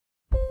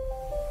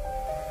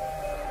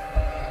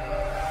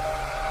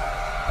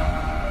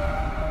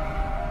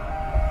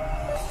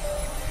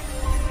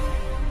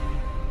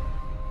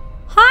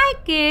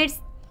kids,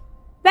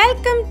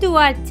 welcome to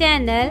our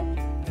channel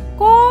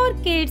Core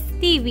Kids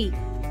TV.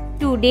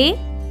 Today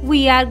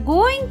we are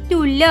going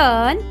to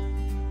learn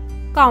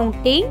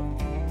counting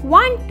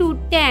 1 to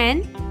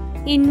 10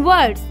 in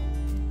words.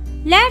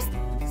 Let's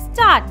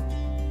start.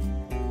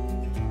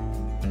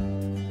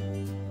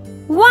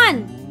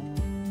 1.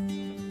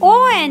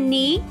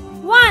 O-N-E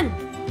 1.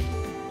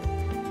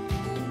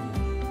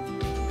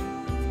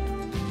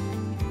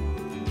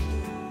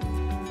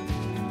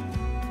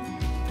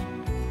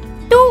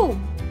 2.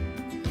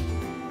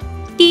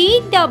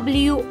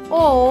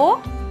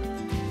 T-W-O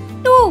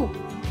 2.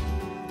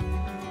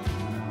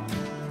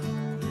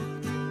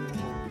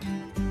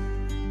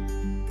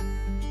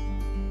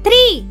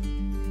 3.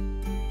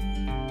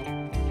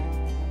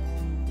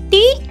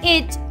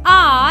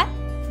 T-H-R-E-E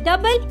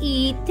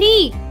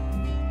 3.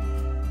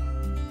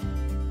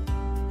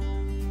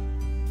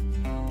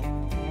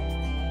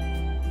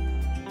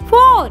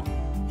 4.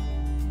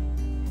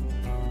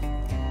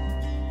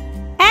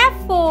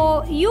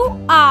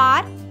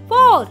 F-O-U-R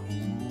 4.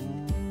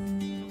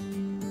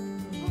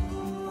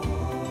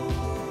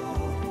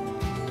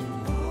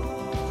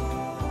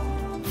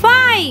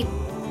 5.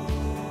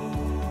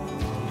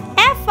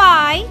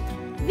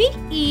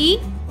 F-I-V-E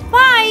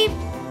 5.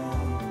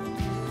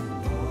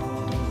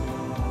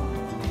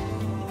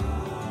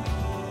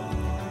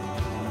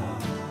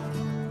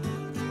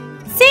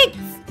 6.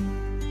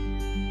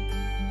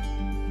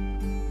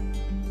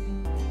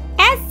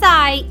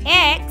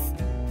 S-I-X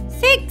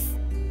 6.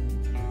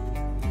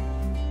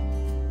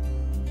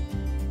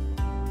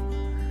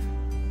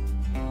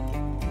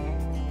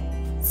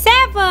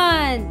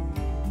 7.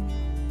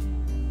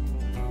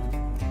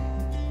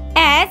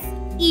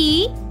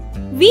 S-E-V-E-N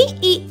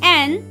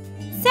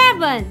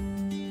 7.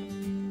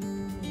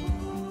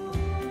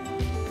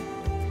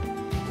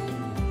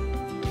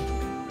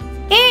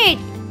 8.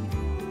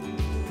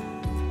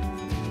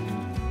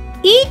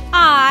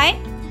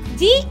 E-I-G-H-T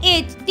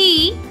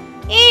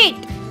 8.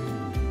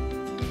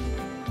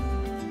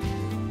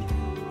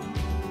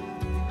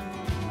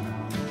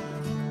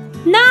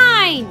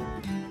 9.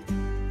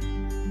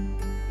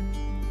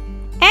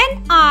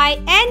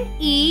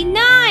 N-I-N-E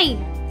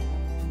 9.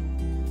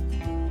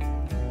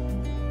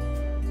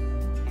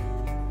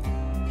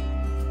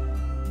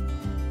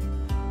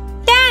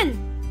 10.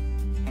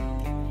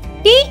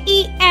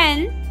 T-E-N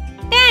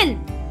 10.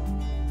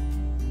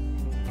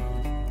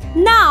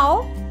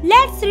 Now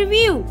let's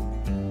review.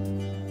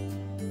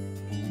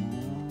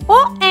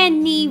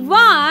 O-N-E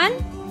 1.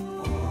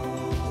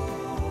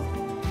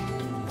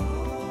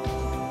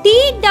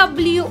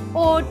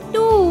 T-W-O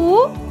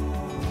 2.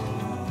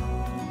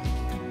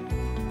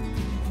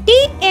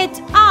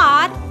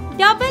 T-H-R-E-E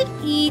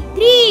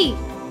 3.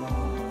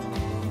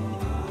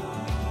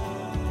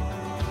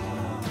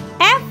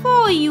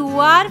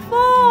 F-O-U-R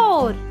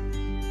 4.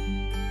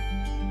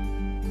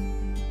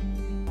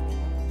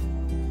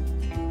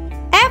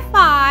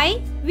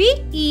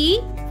 F-I-V-E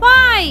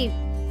 5.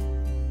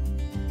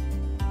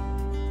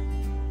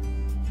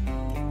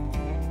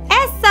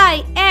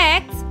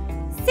 S-I-X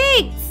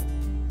 6.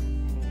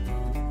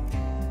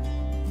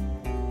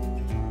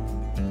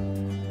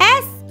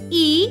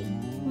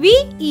 S-E-V-E-N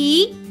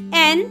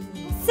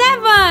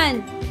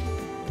 7.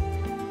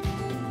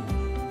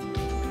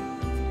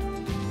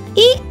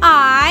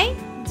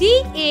 E-I-G-H-T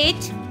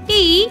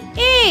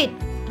 8.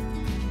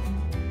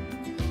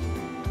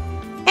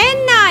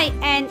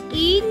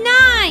 N-I-N-E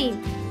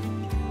 9.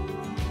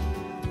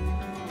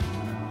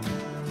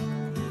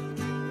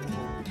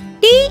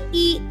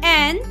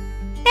 T-E-N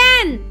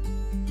 10.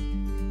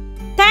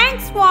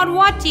 Thanks for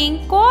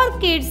watching Core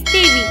Kids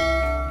TV.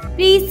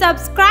 Please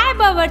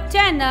subscribe our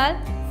channel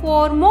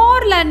for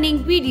more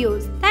learning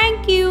videos.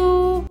 Thank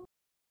you.